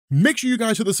Make sure you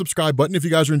guys hit the subscribe button if you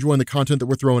guys are enjoying the content that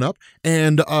we're throwing up.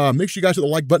 And make sure you guys hit the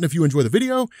like button if you enjoy the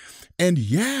video. And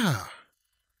yeah,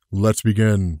 let's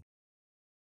begin.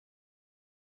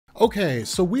 Okay,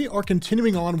 so we are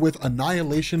continuing on with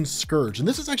Annihilation Scourge, and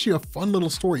this is actually a fun little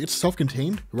story. It's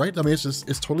self-contained, right? I mean,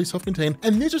 it's totally self-contained,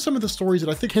 and these are some of the stories that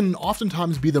I think can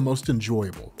oftentimes be the most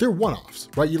enjoyable. They're one-offs,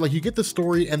 right? You get the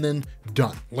story and then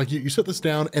done. Like you set this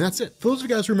down and that's it. For those of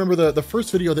you guys who remember the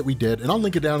first video that we did, and I'll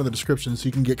link it down in the description so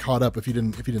you can get caught up if you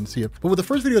didn't see it. But with the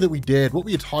first video that we did, what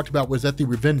we had talked about was that the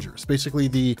Revengers, basically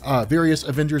the various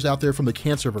Avengers out there from the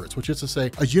Cancerverse, which is to say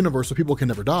a universe where people can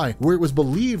never die, where it was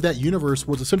believed that universe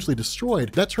was essentially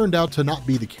destroyed. That turned out to not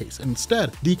be the case. And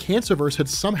instead, the Cancerverse had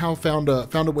somehow found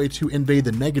a way to invade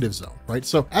the negative zone, right?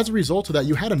 So as a result of that,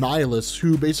 you had Annihilus,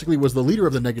 who basically was the leader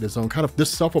of the negative zone, kind of this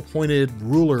self-appointed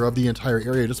ruler of the entire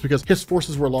area, just because his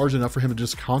forces were large enough for him to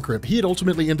just conquer it. He had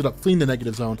ultimately ended up fleeing the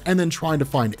negative zone and then trying to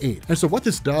find aid. And so what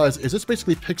this does is this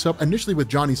basically picks up initially with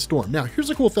Johnny Storm. Now, here's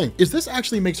the cool thing, is this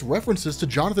actually makes references to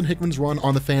Jonathan Hickman's run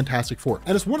on the Fantastic Four.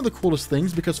 And it's one of the coolest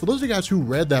things because for those of you guys who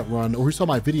read that run or who saw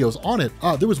my videos on it,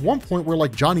 there was one point where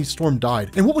like Johnny Storm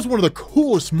died. And what was one of the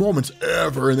coolest moments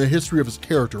ever in the history of his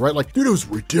character, right? Like, dude, it was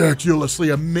ridiculously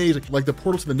amazing. Like the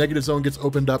portal to the negative zone gets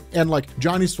opened up and like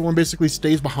Johnny Storm basically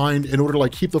stays behind in order to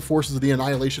like keep the forces of the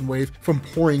Annihilation Wave from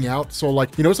pouring out. So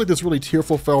like, you know, it's like this really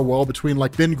tearful farewell between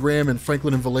like Ben Grimm and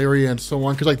Franklin and Valeria and so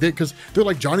on. Cause they're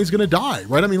like, Johnny's gonna die,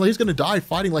 right? I mean, like, he's gonna die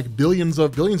fighting like billions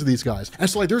of these guys. And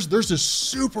so like, there's this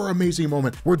super amazing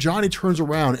moment where Johnny turns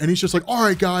around and he's just like, all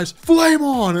right, guys, flame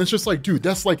on. And it's just like, dude,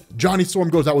 that's like Johnny Storm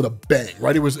goes out with a bang,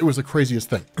 right? It was the craziest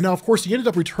thing. Now, of course, he ended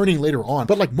up returning later on,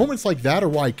 but like moments like that are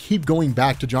why I keep going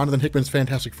back to Jonathan Hickman's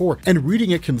Fantastic Four and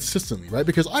reading it consistently, right?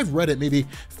 Because I've read it maybe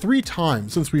 3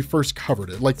 times since we first covered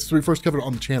it, like since we first covered it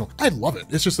on the channel. I love it.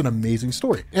 It's just an amazing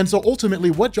story. And so ultimately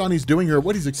what Johnny's doing here,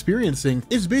 what he's experiencing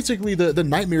is basically the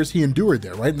nightmares he endured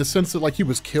there, right? In the sense that like he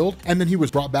was killed and then he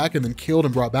was brought back and then killed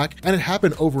and brought back, and it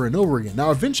happened over and over again.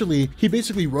 Now, eventually he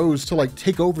basically rose to like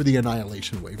take over the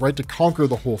Annihilation Wave, right? To conquer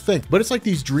the whole thing. But it's like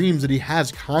these dreams that he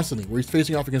has constantly where he's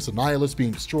facing off against Annihilus,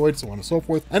 being destroyed, so on and so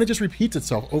forth. And it just repeats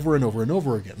itself over and over and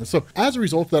over again. And so as a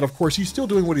result of that, of course, he's still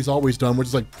doing what he's always done, which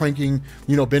is like pranking,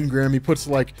 you know, Ben Grimm. He puts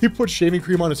shaving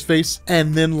cream on his face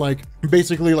and then like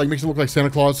basically like makes him look like Santa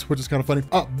Claus, which is kind of funny.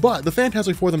 But the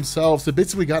Fantastic Four themselves have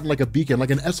basically gotten like a beacon,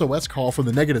 like an SOS call from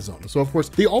the negative zone. So of course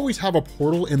they always have a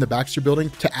portal in the Baxter building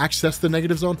to access the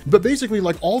negative zone, but basically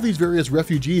like all these various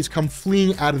refugees come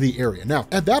fleeing out of the area. Now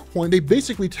at that point, they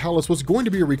basically tell us what's going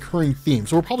to be a recurring theme.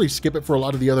 So we'll probably skip it for a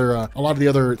lot of the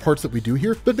other parts that we do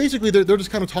here, but basically they're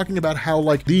just kind of talking about how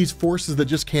like these forces that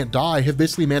just can't die have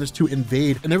basically managed to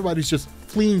invade and everybody's just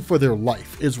fleeing for their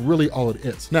life is really all it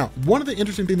is. Now, one of the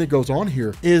interesting things that goes on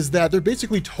here is that they're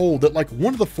basically told that like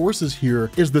one of the forces here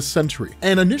is the Sentry.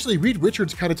 And initially Reed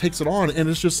Richards kind of takes it on and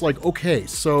it's just like, okay,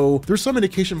 so there's some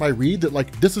indication by Reed that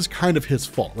like this is kind of his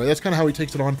fault, right? That's kind of how he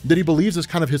takes it on, that he believes it's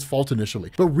kind of his fault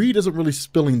initially. But Reed isn't really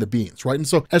spilling the beans, right? And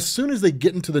so as soon as they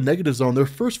get into the negative zone, their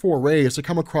first foray is to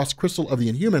come across Crystal of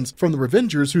the Inhumans from the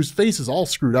Revengers, whose face is all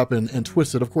screwed up and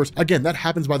twisted. Of course, again, that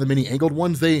happens by the many angled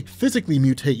ones. They physically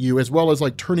mutate you as well as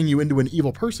like turning you into an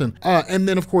evil person. And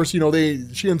then of course, you know,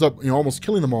 she ends up, you know, almost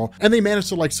killing them all, and they manage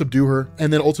to like subdue her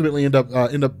and then ultimately end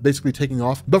up basically taking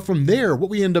off. But from there, what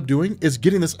we end up doing is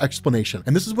getting this explanation.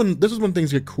 And this is when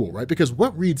things get cool, right? Because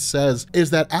what Reed says is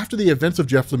that after the events of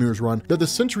Jeff Lemire's run, that the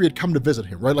Sentry had come to visit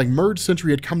him, right? Like Merge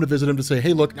Sentry had come to visit him to say,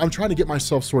 hey, look, I'm trying to get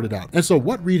myself sorted out. And so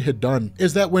what Reed had done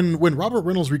is that when Robert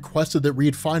Reynolds requested that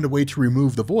Reed find a way to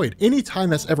remove the Void, anytime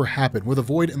that's ever happened where the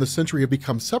Void and the Sentry have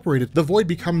become separated, the Void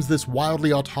becomes this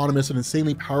wildly autonomous and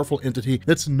insanely powerful entity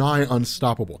that's nigh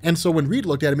unstoppable. And so when Reed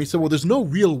looked at him, he said, well, there's no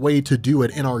real way to do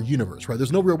it in our universe, right?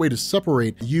 There's no real way to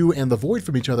separate you and the Void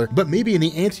from each other, but maybe in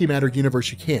the antimatter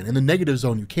universe you can, in the negative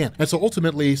zone you can. And so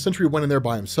ultimately Sentry went in there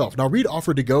by himself. Now Reed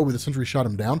offered to go, but the Sentry shot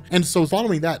him down. And so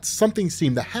following that, something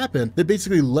seemed to happen that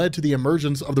basically led to the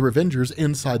emergence of the Revengers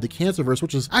inside the Cancerverse,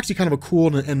 which is actually kind of a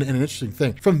cool and an interesting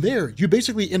thing. From there, you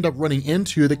basically end up running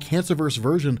into the Cancerverse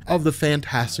version of the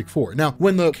Fantastic Four. Now,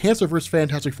 when the Cancerverse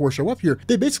Fantastic Four show up here,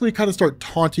 they basically kind of start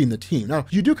taunting the team. Now,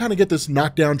 you do kind of get this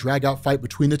knockdown, drag out fight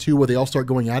between the two where they all start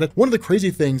going at it. One of the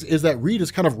crazy things is that Reed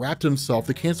has kind of wrapped himself,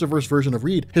 the Cancerverse version of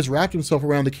Reed has wrapped himself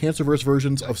around the Cancerverse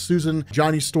versions of Susan,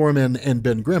 Johnny Storm, and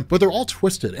Ben Grimm, but they're all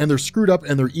twisted and they're screwed up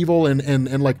and they're evil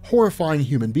and like horrifying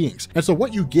human beings. beings. And so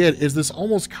what you get is this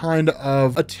almost kind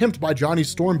of attempt by Johnny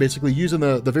Storm, basically using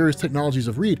the various technologies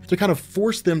of Reed to kind of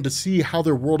force them to see how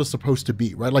their world is supposed to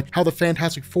be, right? Like how the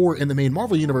Fantastic Four in the main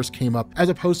Marvel universe came up as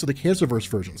opposed to the Cancerverse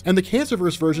versions. And the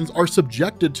Cancerverse versions are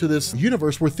subjected to this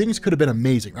universe where things could have been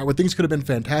amazing, right? Where things could have been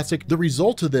fantastic. The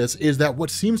result of this is that what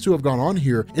seems to have gone on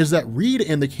here is that Reed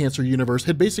in the Cancer universe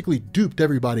had basically duped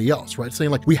everybody else, right?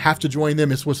 Saying like, we have to join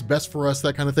them, it's what's best for us,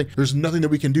 that kind of thing. There's nothing that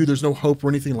we can do, there's no hope or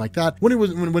anything like that. When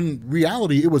in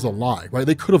reality, it was a lie, right?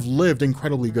 They could have lived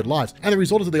incredibly good lives. And the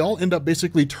result is that they all end up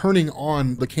basically turning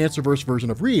on the Cancerverse version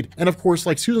of Reed. And of course,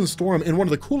 like Susan Storm, in one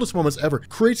of the coolest moments ever,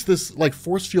 creates this like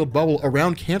force field bubble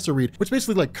around Cancer Reed, which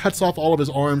basically like cuts off all of his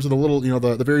arms and the little,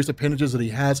 the various appendages that he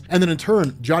has. And then in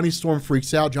turn, Johnny Storm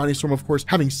freaks out. Johnny Storm, of course,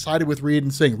 having sided with Reed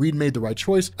and saying Reed made the right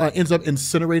choice, ends up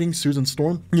incinerating Susan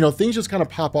Storm. Things just kind of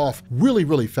pop off really,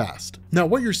 really fast. Now,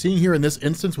 what you're seeing here in this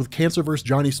instance with Cancerverse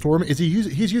Johnny Storm is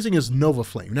he's using his Nova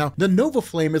Flame. Now, the Nova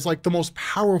Flame is like the most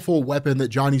powerful weapon that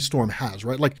Johnny Storm has,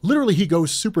 right? Like literally he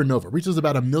goes supernova, reaches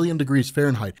about 1,000,000 degrees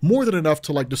Fahrenheit, more than enough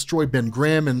to like destroy Ben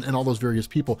Grimm and all those various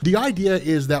people. The idea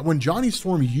is that when Johnny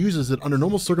Storm uses it under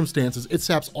normal circumstances, it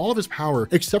saps all of his power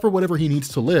except for whatever he needs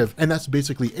to live, and that's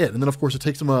basically it. And then of course it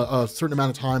takes him a certain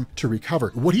amount of time to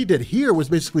recover. What he did here was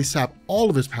basically sap all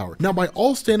of his power. Now, by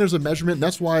all standards of measurement, and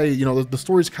that's why the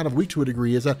story is kind of weak to a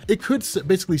degree, is that it could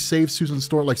basically save Susan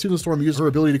Storm. Like Susan Storm used her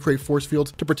ability to create force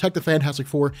fields to protect the Fantastic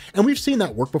Four, and we've seen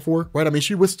that work before, right? I mean,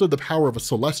 she withstood the power of a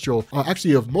celestial,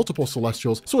 actually of multiple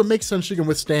celestials, so it makes sense she can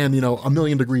withstand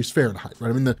 1,000,000 degrees Fahrenheit, right?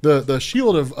 I mean, the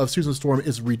shield of Susan Storm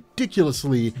is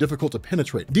ridiculously difficult to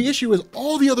penetrate. The issue is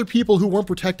all the other people who weren't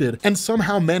protected and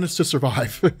somehow managed to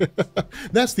survive.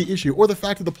 That's the issue, or the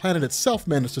fact that the planet itself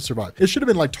managed to survive. It should have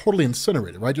been like totally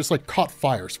incinerated, right? Just like caught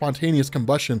fire, spontaneous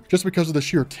combustion, just because of the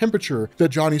sheer temperature that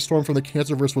Johnny Storm from the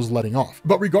Cancerverse was letting off.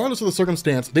 But regardless of the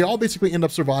circumstance, they all basically end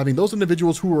up surviving. Those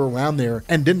individuals who were around there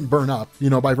and didn't burn up,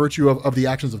 by virtue of the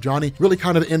actions of Johnny, really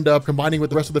kind of end up combining with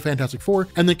the rest of the Fantastic Four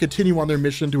and then continue on their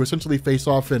mission to essentially face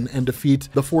off and defeat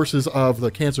the forces of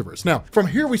the Cancerverse. Now, from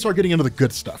here we start getting into the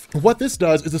good stuff. What this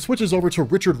does is it switches over to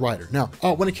Richard Rider. Now,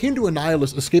 when it came to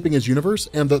Annihilus escaping his universe,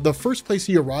 and the first place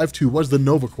he arrived to was the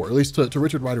Nova Corps, at least to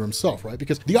Richard Rider himself, right?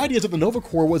 Because the idea is that the Nova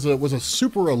Corps was a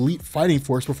super elite fighting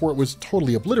force before it was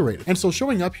totally obliterated. And so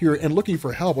showing up here and looking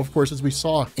for help, of course, as we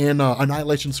saw in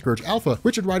Annihilation Scourge Alpha,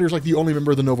 Richard Rider is like the only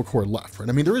member of the Nova Corps left, right?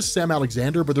 I mean, there is Sam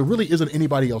Alexander, but there really isn't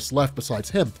anybody else left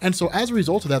besides him. And so as a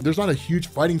result of that, there's not a huge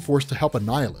fighting force to help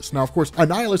Annihilus. Now, of course,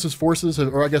 Annihilus's forces,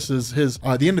 or I guess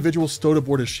the individuals stowed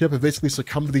aboard his ship have basically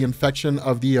succumbed to the infection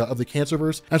of the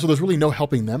Cancerverse, and so there's really no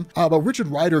helping them. But Richard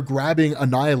Rider grabbing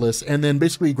Annihilus and then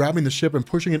basically grabbing the ship and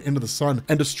pushing it into the sun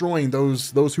and destroying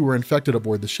those who were infected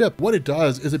aboard the ship. What it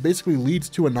does is it basically leads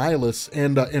to Annihilus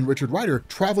and Richard Rider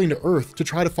traveling to Earth to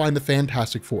try to find the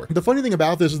Fantastic Four. The funny thing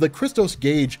about this is that Christos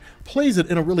Gage plays it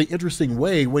in a really interesting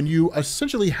way when you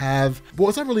essentially have, well,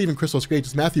 it's not really even Christos Gage,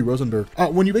 it's Matthew Rosenberg,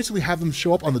 when you basically have them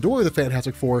show up on the door of the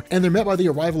Fantastic Four and they're met by the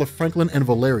arrival of Franklin and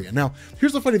Valeria. Now,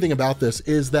 here's the funny thing about this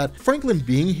is that Franklin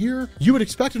being here, you would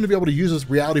expect him to be able to use his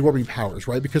reality warping powers,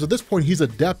 right? Because at this point, he's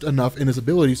adept enough in his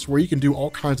abilities where he can do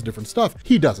all kinds of different stuff.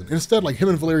 He doesn't. Instead, like him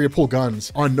and Valeria pull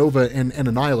guns on Nova and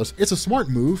Annihilus. It's a smart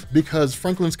move because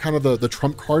Franklin's kind of the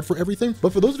trump card for everything.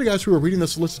 But for those of you guys who are reading the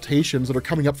solicitations that are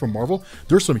coming up from Marvel,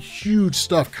 there's some huge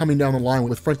stuff coming down the line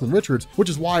with Franklin Richards, which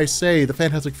is why I say the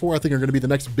Fantastic Four, I think, are going to be the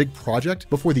next big project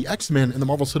before the X-Men in the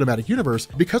Marvel Cinematic Universe,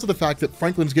 because of the fact that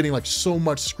Franklin's getting like so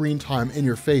much screen time in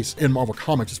your face in Marvel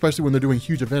Comics, especially when they're doing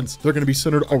huge events. They're going to be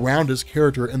centered around his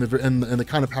character and the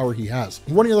kind of power he has.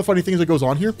 One of the other funny things that goes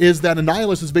on here is that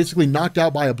Annihilus is basically knocked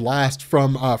out by a blast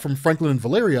from Franklin and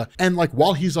Valeria, and like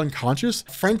while he's unconscious,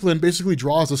 Franklin basically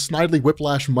draws a Snidely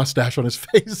Whiplash mustache on his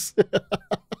face.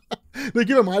 They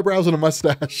give him eyebrows and a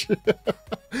mustache.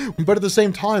 But at the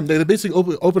same time, they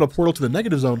basically open a portal to the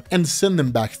negative zone and send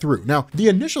them back through. Now, the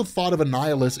initial thought of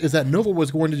Annihilus is that Nova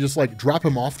was going to just like drop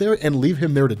him off there and leave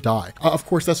him there to die. Of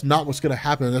course, that's not what's going to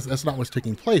happen. That's not what's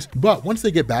taking place. But once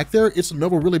they get back there, it's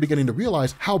Nova really beginning to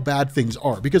realize how bad things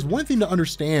are. Because one thing to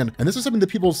understand, and this is something that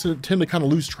people tend to kind of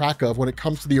lose track of when it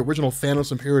comes to the original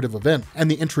Thanos Imperative event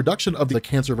and the introduction of the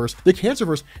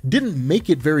Cancerverse didn't make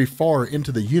it very far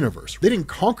into the universe. They didn't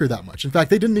conquer that much. much. In fact,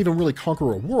 they didn't even really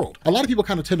conquer a world. A lot of people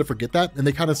kind of tend to forget that, and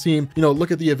they kind of seem, you know,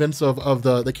 look at the events of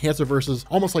the Cancerverse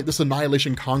almost like this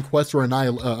Annihilation Conquest or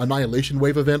Annihilation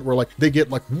Wave event where like they get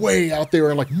like way out there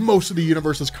and like most of the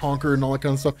universe is conquered and all that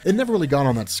kind of stuff. It never really got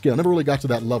on that scale, never really got to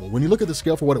that level. When you look at the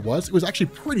scale for what it was actually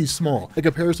pretty small in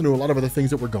comparison to a lot of other things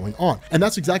that were going on. And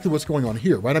that's exactly what's going on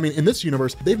here, right? I mean, in this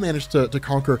universe, they've managed to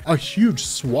conquer a huge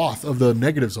swath of the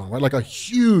negative zone, right? Like a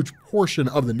huge portion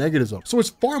of the negative zone. So it's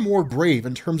far more grave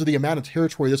in terms of the amount of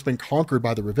territory that's been conquered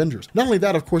by the Revengers. Not only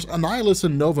that, of course, Annihilus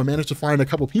and Nova managed to find a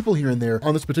couple people here and there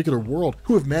on this particular world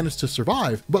who have managed to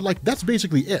survive, but like that's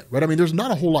basically it, right? I mean, there's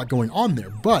not a whole lot going on there,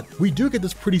 but we do get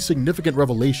this pretty significant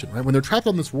revelation, right? When they're trapped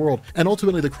on this world and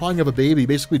ultimately the crying of a baby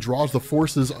basically draws the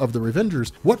forces of the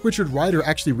Revengers, what Richard Rider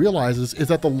actually realizes is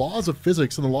that the laws of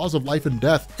physics and the laws of life and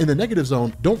death in the negative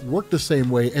zone don't work the same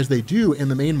way as they do in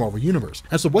the main Marvel universe.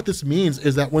 And so what this means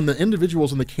is that when the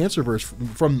individuals in the Cancerverse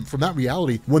from that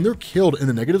reality, when they're killed in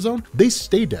the negative zone, they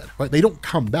stay dead, right? They don't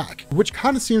come back, which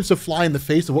kind of seems to fly in the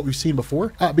face of what we've seen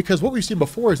before, because what we've seen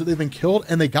before is that they've been killed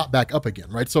and they got back up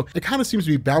again, right? So it kind of seems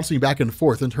to be bouncing back and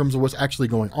forth in terms of what's actually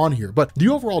going on here. But the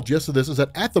overall gist of this is that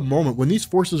at the moment when these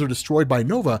forces are destroyed by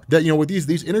Nova, that, you know, with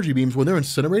these energy beams, when they're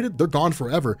incinerated, they're gone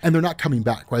forever and they're not coming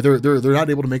back, right? They're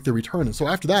not able to make their return. And so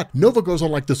after that, Nova goes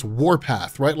on like this war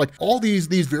path, right? Like all these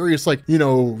various, like, you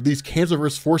know, these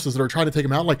Cancerverse forces that are trying to take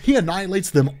him out, like he annihilates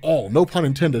them all, no pun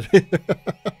intended.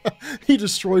 He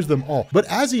destroys them all. But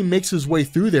as he makes his way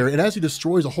through there and as he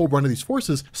destroys a whole run of these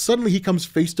forces, suddenly he comes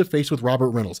face to face with Robert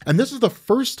Reynolds. And this is the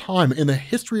first time in the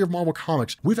history of Marvel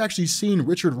Comics we've actually seen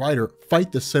Richard Rider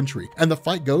fight the Sentry. And the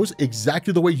fight goes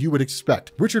exactly the way you would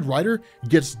expect. Richard Rider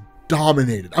gets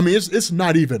dominated. I mean, it's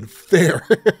not even fair.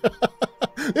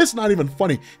 It's not even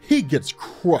funny. He gets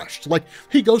crushed. Like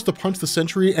he goes to punch the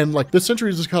Sentry and like the Sentry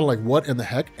is just kind of like, what in the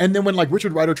heck? And then when like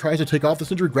Richard Rider tries to take off, the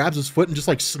Sentry grabs his foot and just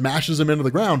like smashes him into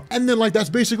the ground. And then like, that's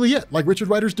basically it. Like Richard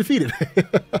Rider's defeated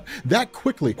that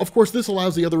quickly. Of course, this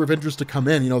allows the other Avengers to come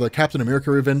in, you know, the Captain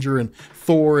America Avenger and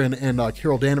Thor and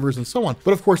Carol Danvers and so on.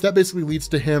 But of course, that basically leads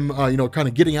to him, you know, kind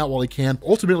of getting out while he can.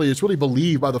 Ultimately, it's really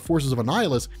believed by the forces of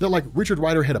Annihilus that like Richard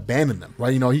Rider had abandoned them,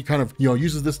 right? You know, he kind of, you know,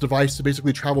 uses this device to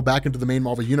basically travel back into the main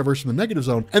Marvel universe from the negative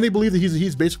zone, and they believe that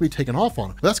he's basically taken off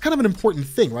on it. That's kind of an important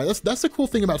thing, right? That's the cool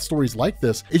thing about stories like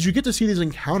this, is you get to see these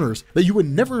encounters that you would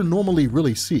never normally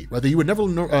really see, right? That you would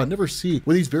never see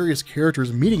with these various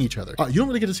characters meeting each other. You don't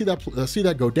really get to see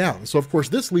that go down. So of course,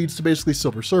 this leads to basically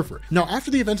Silver Surfer. Now, after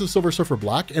the events of Silver Surfer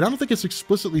Black, and I don't think it's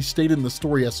explicitly stated in the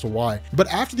story as to why, but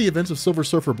after the events of Silver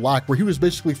Surfer Black, where he was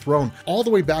basically thrown all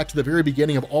the way back to the very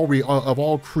beginning of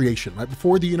all creation, right?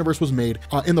 Before the universe was made,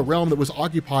 in the realm that was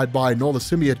occupied by Null the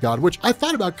Symbiote God, which I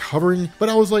thought about covering, but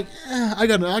I was like, I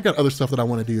got other stuff that I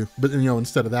want to do, but you know,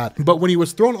 instead of that. But when he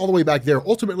was thrown all the way back there,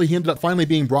 ultimately he ended up finally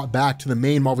being brought back to the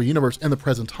main Marvel universe in the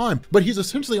present time, but he's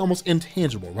essentially almost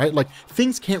intangible, right? Like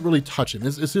things can't really touch him.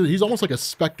 He's almost like a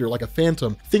specter, like a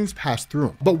phantom. Things pass through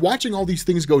him. But watching all these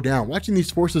things go down, watching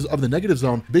these forces of the negative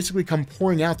zone basically come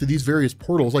pouring out through these various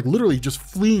portals, like literally just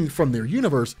fleeing from their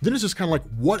universe, then it's just kind of like,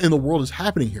 what in the world is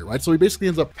happening here, right? So he basically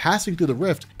ends up passing through the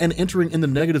rift and entering in the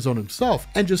negative zone himself,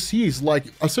 and just sees like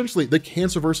essentially the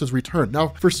Cancerverse has returned. Now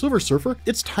for Silver Surfer,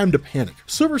 it's time to panic.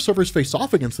 Silver Surfer's faced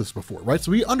off against this before, right?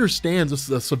 So he understands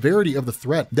the severity of the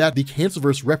threat that the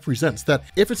Cancerverse represents, that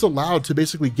if it's allowed to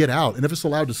basically get out and if it's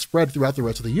allowed to spread throughout the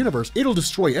rest of the universe, it'll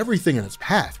destroy everything in its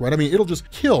path, right? I mean, it'll just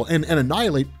kill and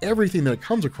annihilate everything that it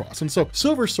comes across. And so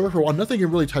Silver Surfer, while nothing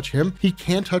can really touch him, he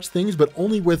can touch things, but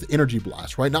only with energy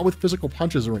blasts, right? Not with physical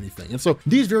punches or anything. And so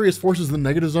these various forces in the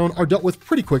negative zone are dealt with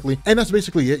pretty quickly, and that's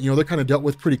basically it. You know, they're kind of dealt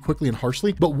with pretty quickly and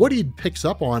harshly. But what he picks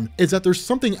up on is that there's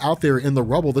something out there in the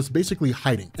rubble that's basically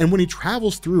hiding. And when he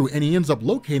travels through and he ends up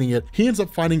locating it, he ends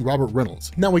up finding Robert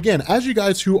Reynolds. Now, again, as you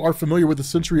guys who are familiar with the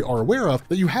Sentry are aware of,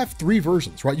 that you have three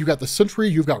versions, right? You've got the Sentry,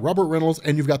 you've got Robert Reynolds,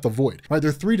 and you've got the Void, right?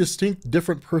 They're three distinct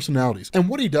different personalities. And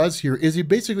what he does here is he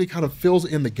basically kind of fills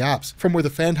in the gaps from where the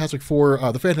Fantastic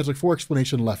Four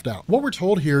explanation left out. What we're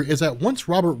told here is that once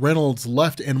Robert Reynolds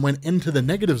left and went into the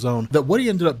negative zone, that what he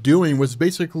ended up doing was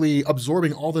basically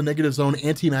absorbing all the negative zone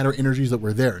antimatter energies that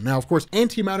were there. Now, of course,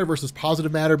 antimatter versus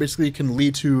positive matter basically can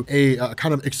lead to a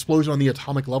kind of explosion on the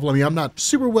atomic level. I mean, I'm not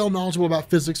super well knowledgeable about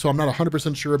physics, so I'm not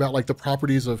 100% sure about like the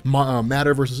properties of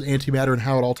matter versus antimatter and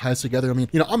how it all ties together. I mean,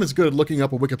 you know, I'm as good at looking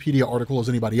up a Wikipedia article as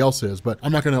anybody else is, but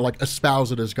I'm not going to like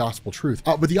espouse it as gospel truth.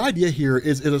 But the idea here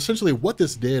is essentially what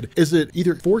this did is it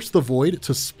either forced the Void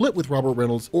to split with Robert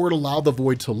Reynolds, or it allowed the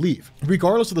Void to leave.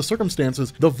 Regardless of the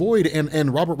circumstances, the Void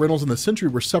and Robert Reynolds and the Sentry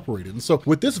were separated. And so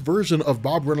with this version of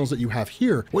Bob Reynolds that you have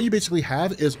here, what you basically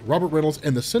have is Robert Reynolds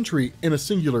and the Sentry in a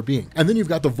singular being. And then you've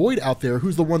got the Void out there,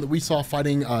 who's the one that we saw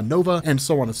fighting Nova and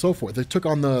so on and so forth. They took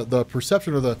on the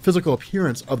perception or the physical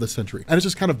appearance of the Sentry. And it's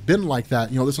just kind of been like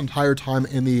that, you know, this entire time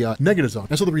in the negative zone.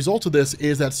 And so the result of this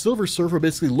is that Silver Surfer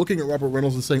basically looking at Robert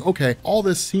Reynolds and saying, okay, all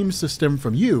this seems to stem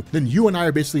from you, then you and I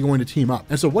are basically going to team up.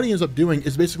 And so what he ends up doing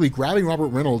is basically grabbing Robert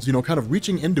Reynolds, you know, kind of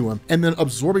reaching into him and then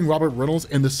absorbing Robert Reynolds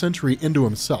and the Sentry into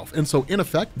himself. And so in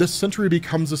effect, the Sentry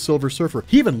becomes the Silver Surfer.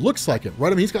 He even looks like it, right?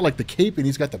 I mean, he's got like the cape and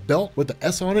he's got the belt with the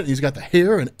S on it, and he's got the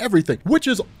hair and everything, which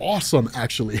is awesome,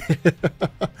 actually.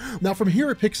 Now from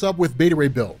here, it picks up with Beta Ray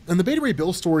Bill. And the Beta Ray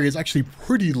Bill story is actually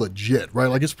pretty legit, right?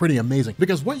 Like, it's pretty amazing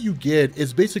because what you get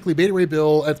is basically Beta Ray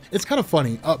Bill. It's kind of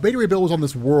funny. Beta Ray Bill was on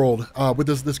this world with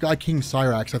this guy, King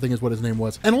Cyrax, I think is what his name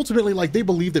was. And ultimately, like, they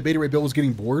believed that Beta Ray Bill was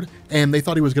getting bored and they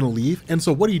thought he was going to leave. And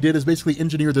so what he did is basically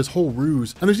engineer this whole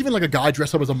ruse. And there's even like a guy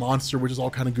dressed up as a monster, which is all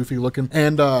kind of goofy looking.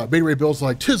 And Beta Ray Bill's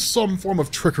like, "'Tis some form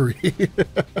of trickery."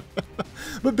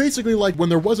 But basically, like, when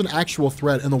there was an actual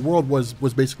threat and the world was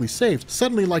basically saved,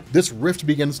 suddenly like this rift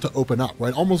begins to open up,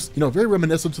 right? Almost, you know, very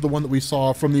reminiscent to the one that we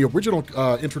saw from the original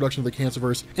introduction of the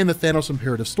Cancerverse in the Thanos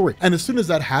Imperative story. And as soon as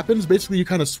that happens, basically you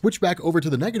kind of switch back over to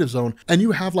the negative zone and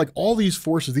you have like all these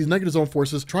forces, these negative zone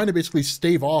forces, trying to basically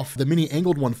stave off the mini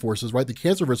angled one forces, right? The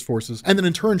Cancerverse forces, and then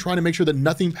in turn trying to make sure that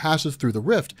nothing passes through the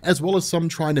rift, as well as some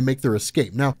trying to make their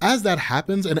escape. Now, as that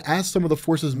happens and as some of the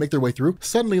forces make their way through,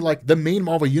 suddenly like the main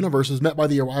Marvel universe is met by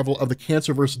the arrival of the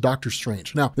Cancerverse Doctor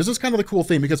Strange. Now, this is kind of the cool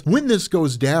thing because when this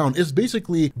goes down, it's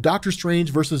basically Doctor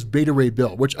Strange versus Beta Ray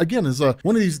Bill, which again is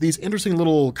one of these interesting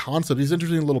little concepts, these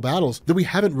interesting little battles that we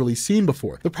haven't really seen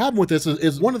before. The problem with this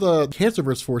is one of the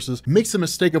Cancerverse forces makes the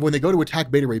mistake of when they go to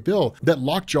attack Beta Ray Bill, that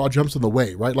Lockjaw jumps in the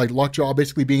way, right? Like Lockjaw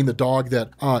basically being the dog that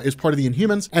is part of the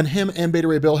Inhumans, and him and Beta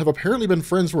Ray Bill have apparently been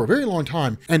friends for a very long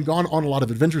time and gone on a lot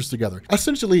of adventures together.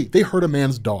 Essentially, they hurt a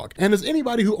man's dog. And as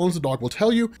anybody who owns a dog will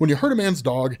tell you, when you hurt a man's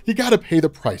dog, you gotta pay the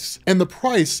price. And the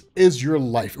price is your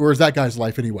life, or is that guy's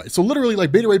life anyway. So literally,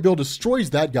 like, Beta Ray Bill destroys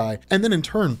that guy, and then in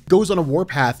turn goes on a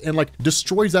warpath and like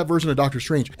destroys that version of Doctor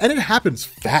Strange. And it happens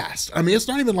fast. I mean, it's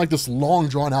not even like this long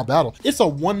drawn out battle. It's a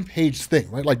one-page thing,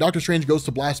 right? Like Doctor Strange goes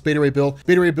to blast Beta Ray Bill.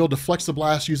 Beta Ray Bill deflects the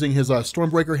blast using his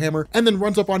Stormbreaker hammer, and then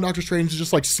runs up on Doctor Strange and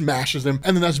just like smashes him.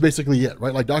 And then that's basically it,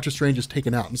 right? Like Doctor Strange is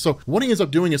taken out. And so what he ends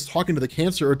up doing is talking to the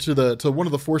Cancer, or to one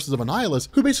of the forces of Annihilus,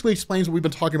 who basically explains what we've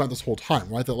been talking about this whole time,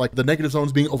 right? That like the negative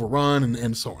zone's being overrun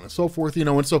and so on and so forth, you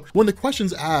know. And so when the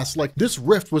question's asked, like, this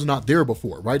rift was not there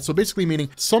before, right? So basically meaning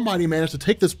somebody managed to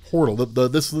take this portal,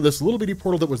 this little bitty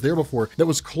portal that was there before, that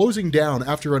was closing down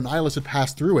after Annihilus had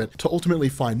passed through it to ultimately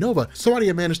find Nova. Somebody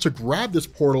had managed to grab this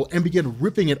portal and begin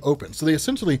ripping it open. So they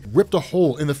essentially ripped a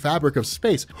hole in the fabric of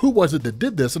space. Who was it that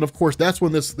did this? And of course, that's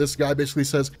when this guy basically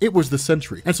says it was the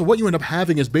Sentry. And so what you end up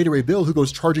having is Beta Ray Bill, who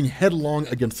goes charging headlong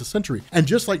against the Sentry. And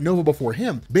just like Nova before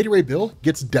him, Beta Ray Bill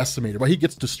gets decimated, right? He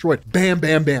gets destroyed. Bam,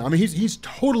 bam, bam. I mean, he's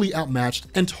totally outmatched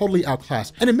and totally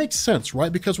outclassed. And it makes sense,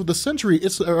 right? Because with the Sentry,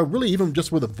 it's really even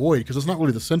just with the Void, because it's not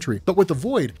really the Sentry, but with the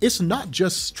Void, it's not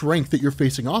just strength that you're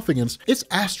facing off against, it's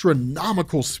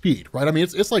astronomical speed, right? I mean,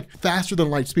 it's like faster than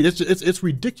light speed. It's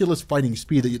ridiculous fighting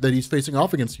speed that he's facing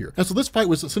off against here. And so this fight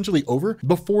was essentially over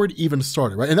before it even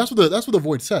started, right? And that's what the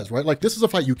Void says, right? Like, this is a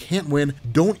fight you can't win,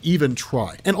 don't even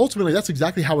try. And ultimately, that's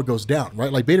exactly how it goes down,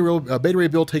 right? Like Beta Ray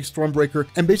Bill takes Stormbreaker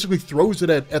and basically throws it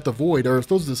at the Void, or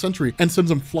throws it to the Sentry, and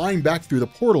sends him flying back through the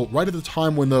portal right at the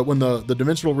time when the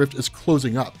dimensional rift is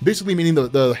closing up. Basically meaning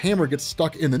the hammer gets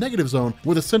stuck in the negative zone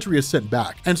where the Sentry is sent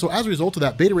back. And so as a result of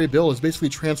that, Beta Ray Bill is basically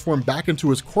transformed back into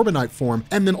his Corbinite form,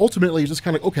 and then ultimately just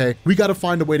kind of, okay, we got to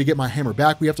find a way to get my hammer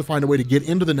back. We have to find a way to get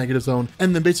into the negative zone,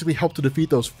 and then basically help to defeat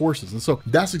those forces. And so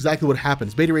that's exactly what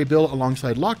happens. Beta Ray Bill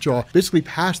alongside Lockjaw basically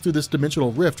pass through this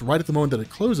dimensional rift right at the moment that it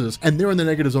closes, and they're in the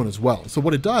negative zone as well. So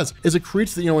what it does is it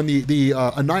creates the, you know, in the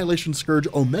Annihilation Scourge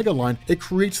Omega line, it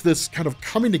creates this kind of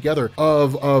coming together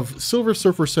of Silver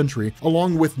Surfer Sentry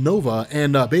along with Nova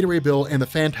and Beta Ray Bill and the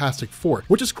Fantastic Four,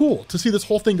 which is cool to see this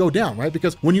whole thing go down, right?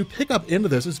 Because when you pick up into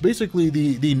this, it's basically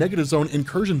the negative zone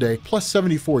incursion day plus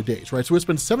 74 days, right? So it's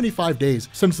been 75 days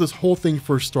since this whole thing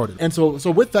first started. And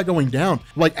so with that going down,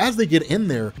 like as they get in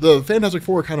there, the Fantastic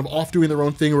Four are kind of off doing their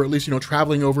own thing, or at least, you know,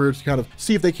 traveling over to kind of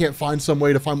see if they can't find some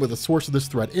way to find where the source of this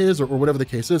threat is, or whatever the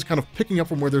case is. is kind of picking up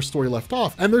from where their story left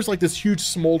off. And there's like this huge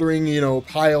smoldering, you know,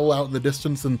 pile out in the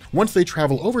distance. And once they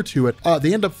travel over to it,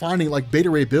 they end up finding like Beta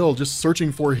Ray Bill just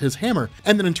searching for his hammer,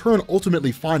 and then in turn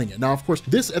ultimately finding it. Now, of course,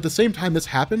 this at the same time this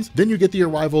happens, then you get the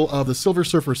arrival of the Silver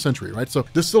Surfer Sentry, right? So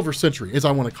the Silver Sentry, as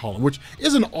I want to call him, which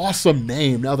is an awesome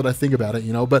name now that I think about it,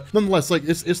 you know, but nonetheless, like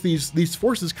it's these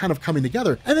forces kind of coming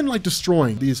together and then like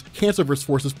destroying these Cancerverse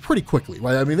forces pretty quickly,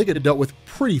 right? I mean, they get dealt with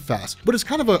pretty fast, but it's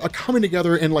kind of a coming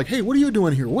together and like, hey, what are you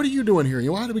doing here? What are you doing here?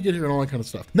 You know, how did we get here and all that kind of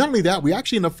stuff. Not only that, we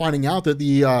actually end up finding out that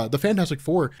the Fantastic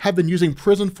Four have been using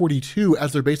Prison 42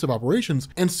 as their base of operations,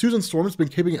 and Susan Storm has been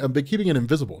keeping it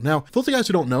invisible. Now, for those of you guys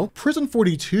who don't know, Prison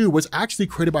 42 was actually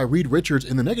created by Reed Richards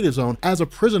in the Negative Zone as a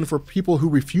prison for people who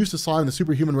refused to sign the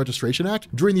Superhuman Registration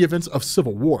Act during the events of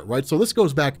Civil War, right? So this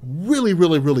goes back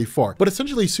really far. But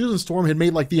essentially, Susan Storm had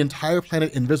made like the entire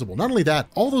planet invisible. Not only that,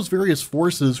 all those various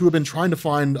forces who have been trying to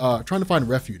find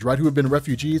refuge, right? Who have been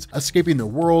refugees, escaping their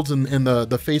worlds in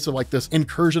the face of like this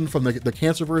incursion from the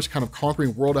Cancerverse, kind of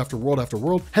conquering world after world after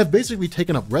world, have basically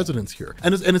taken up residence here.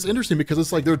 And it's interesting because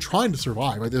it's like they're trying to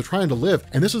survive, right? They're trying to live.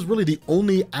 And this is really the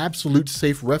only absolute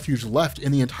safe refuge left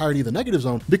in the entirety of the Negative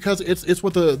Zone, because it's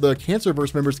what the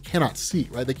Cancerverse members cannot see,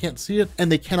 right? They can't see it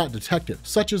and they cannot detect it.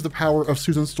 Such is the power of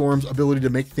Susan Storm's ability to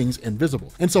make things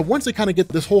invisible. And so once they kind of get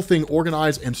this whole thing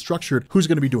organized and structured, who's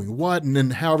going to be doing what and then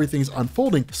how everything's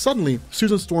unfolding, suddenly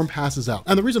Susan Storm passes out.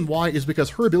 And the reason why is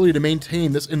because her ability to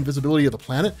maintain this invisibility of the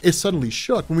planet is suddenly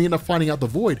shook when we end up finding out the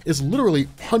Void is literally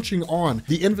punching on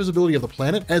the invisibility of the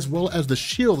planet as well as the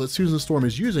shield that Susan Storm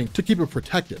is using to keep it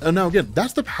protected. And now again,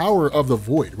 that's the power of the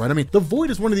Void, right? I mean, the Void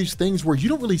is one of these things where you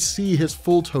don't really see his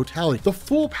full totality. The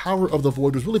full power of the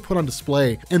Void was really put on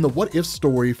display in the What If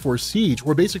story for Siege,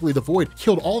 where basically the Void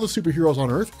killed all the superheroes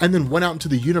on Earth and then went out into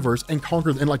the universe and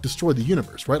conquered and like destroyed the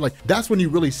universe, right? Like that's when you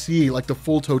really see like the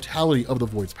full totality of the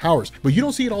Void's powers, but you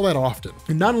don't see it all that often.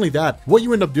 And not only that, what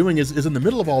you end up doing is in the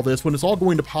middle of all this, when it's all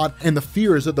going to pot and the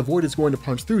fear is that the Void is going to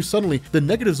punch through, suddenly the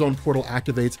Negative Zone portal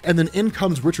activates and then in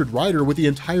comes Richard Rider with the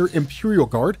entire Imperial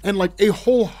Guard and like a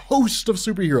whole host of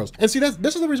superheroes. And see,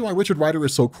 this is the reason why Richard Rider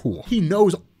is so cool. He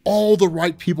knows all the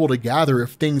right people to gather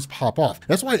if things pop off.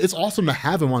 That's why it's awesome to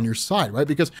have him on your side, right?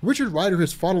 Because Richard Rider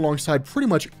has fought alongside pretty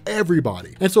much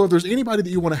everybody. And so if there's anybody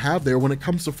that you want to have there when it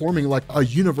comes to forming like a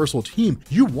universal team,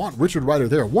 you want Richard Rider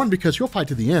there. One, because he'll fight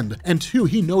to the end. And two,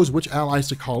 he knows which allies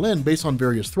to call in based on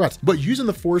various threats. But using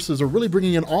the forces or really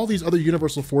bringing in all these other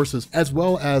universal forces, as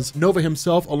well as Nova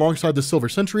himself alongside the Silver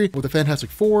Sentry with the Fantastic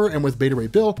Four and with Beta Ray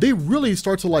Bill, they really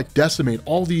start to like decimate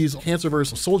all these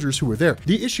Cancerverse soldiers who were there.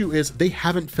 The issue is they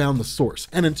haven't found the source.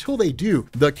 And until they do,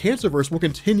 the Cancerverse will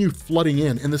continue flooding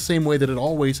in the same way that it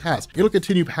always has. It'll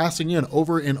continue passing in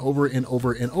over and over and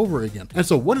over and over again. And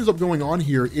so what ends up going on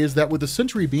here is that with the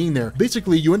Sentry being there,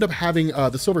 basically you end up having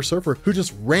the Silver Surfer who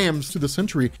just rams through the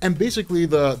Sentry, and basically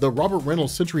the Robert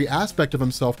Reynolds Sentry aspect of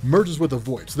himself merges with the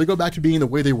Void. So they go back to being the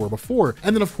way they were before.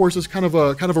 And then of course it's kind of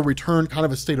a return, kind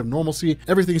of a state of normalcy.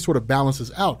 Everything sort of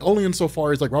balances out, only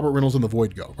insofar as like Robert Reynolds and the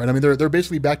Void go, right? I mean, they're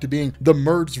basically back to being the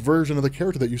merged version of the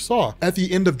character that you saw at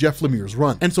the end of Jeff Lemire's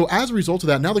run. And so as a result of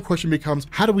that, now the question becomes,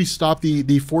 how do we stop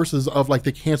the forces of like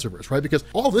the Cancerverse, right? Because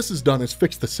all this has done is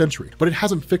fix the Sentry, but it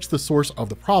hasn't fixed the source of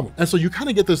the problem. And so you kind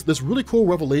of get this really cool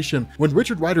revelation when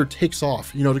Richard Rider takes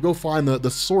off, you know, to go find the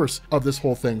source of this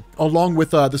whole thing, along with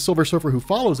the Silver Surfer who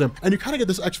follows him. And you kind of get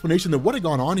this explanation that what had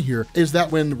gone on here is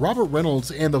that when Robert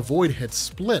Reynolds and the Void had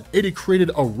split, it had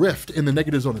created a rift in the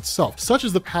Negative Zone itself. Such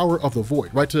is the power of the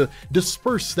Void, right? To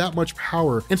disperse that much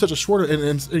power in such a short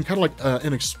and kind of like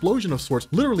an explosion of sorts,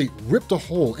 literally ripped a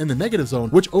hole in the Negative Zone,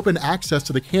 which opened access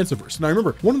to the Cancerverse. Now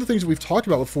remember, one of the things that we've talked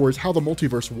about before is how the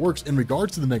multiverse works in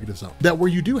regards to the Negative Zone. That where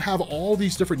you do have all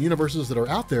these different universes that are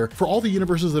out there, for all the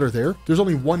universes that are there, there's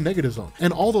only one Negative Zone,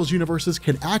 and all those universes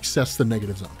can access the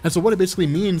Negative Zone. And so what it basically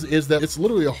means is that it's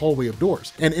literally a hallway of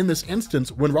doors. And in this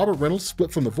instance, when Robert Reynolds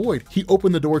split from the Void, he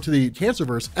opened the door to the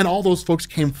Cancerverse, and all those folks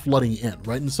came flooding in,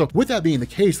 right? And so with that being the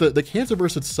case, the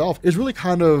Cancerverse itself is really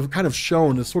kind of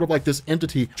shown as sort of like this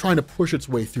entity trying to push its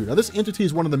way through. Now this entity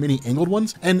is one of the many angled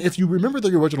ones, and if you remember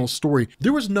the original story,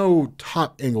 there was no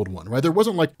top angled one, right? There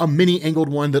wasn't like a mini angled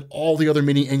one that all the other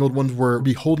mini angled ones were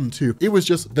beholden to. It was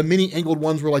just the mini angled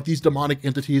ones were like these demonic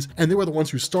entities, and they were the ones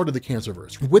who started the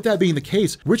Cancerverse. With that being the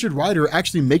case, Richard Rider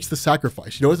actually makes the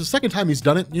sacrifice. You know, it's the second time he's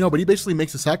done it, you know, but he basically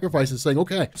makes the sacrifice and saying,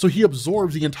 okay, so he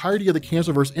absorbs the entirety of the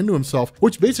Cancerverse into himself,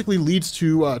 which basically leads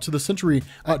to the Sentry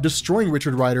destroying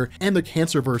Richard Rider and the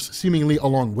Cancerverse seemingly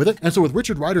along with it. And so with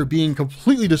Richard Rider being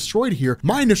completely destroyed here,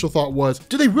 my initial thought was,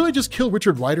 did they really just kill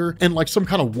Richard Rider in like some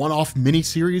kind of one-off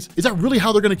mini-series? Is that really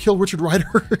how they're going to kill Richard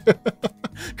Rider?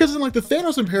 because in like the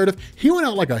Thanos imperative, he went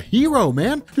out like a hero,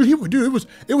 man. Dude,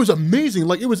 it was amazing.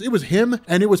 Like it was him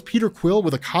and it was Peter Quill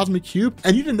with a cosmic cube,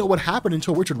 and you didn't know what happened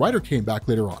until Richard Rider came back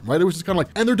later on, right? It was just kind of like,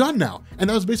 and they're done now, and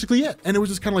that was basically it. And it was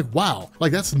just kind of like, wow,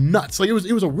 like that's nuts. Like it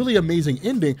was a really amazing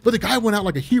ending, but the guy went out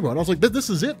like a hero, and I was like, this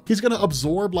is it. He's gonna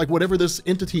absorb like whatever this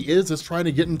entity is that's trying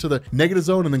to get into the negative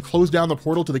zone and then close down the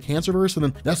portal to the Cancerverse, and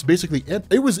then that's basically it.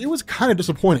 It was kind of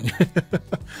disappointing.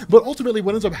 But ultimately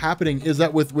what ends up happening is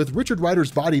that with Richard Rider's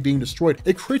body being destroyed,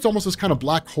 it creates almost this kind of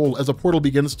black hole as a portal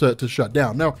begins to shut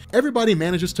down. Now everybody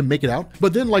manages to make it out,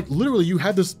 but then like literally you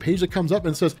have this page that comes up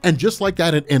and says, and just like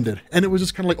that it ended. And it was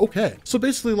just kind of like, okay. So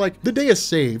basically like the day is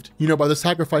saved, you know, by the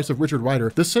sacrifice of Richard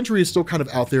Rider. The Sentry is still kind of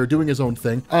out there doing his own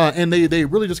thing. And they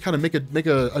really just kind of make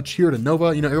a cheer to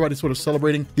Nova. You know, everybody's sort of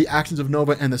celebrating the actions of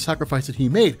Nova and the sacrifice that he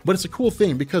made. But it's a cool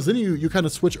thing because then you kind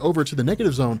of switch over to the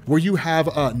negative zone where you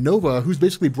have Nova, who's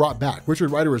basically brought back.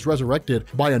 Richard Rider is resurrected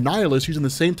by Annihilus using the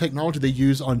same technology they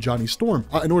use on Johnny Storm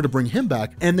in order to bring him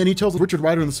back. And then he tells Richard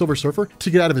Rider and the Silver Surfer to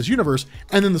get out of his universe,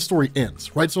 and then the story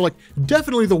ends, right? So like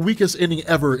definitely the weakest ending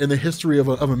ever in the history of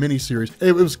a miniseries.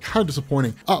 It was kind of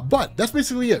disappointing, but that's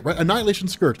basically it, right? Annihilation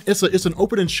Scourge. It's an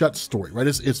open and shut story, right?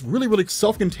 It's really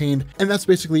self-contained, and that's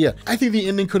basically it. I think the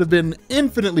ending could have been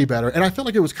infinitely better, and I felt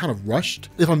like it was kind of rushed,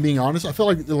 if I'm being honest. I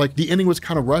felt like the ending was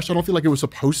kind of rushed. I don't feel like it was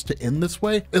supposed to end this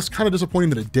way. It's kind of disappointing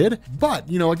that it did, but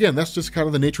you know, again, that's just kind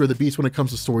of the nature of the beast when it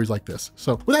comes to stories like this.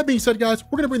 So with that being said, guys,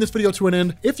 we're gonna bring this video to an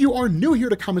end. If you are new here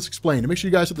to Comics Explained, make sure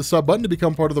you guys hit the sub button to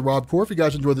become part of the Rob Corps. If you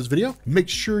guys enjoyed this video, make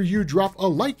sure you drop a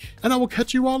like, and I will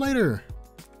catch you all later.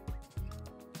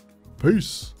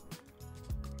 Peace.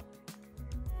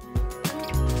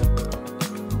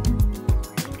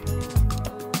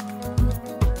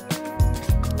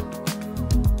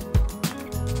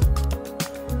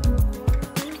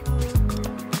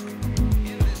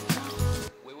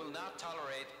 We will not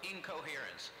tolerate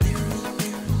incoherence.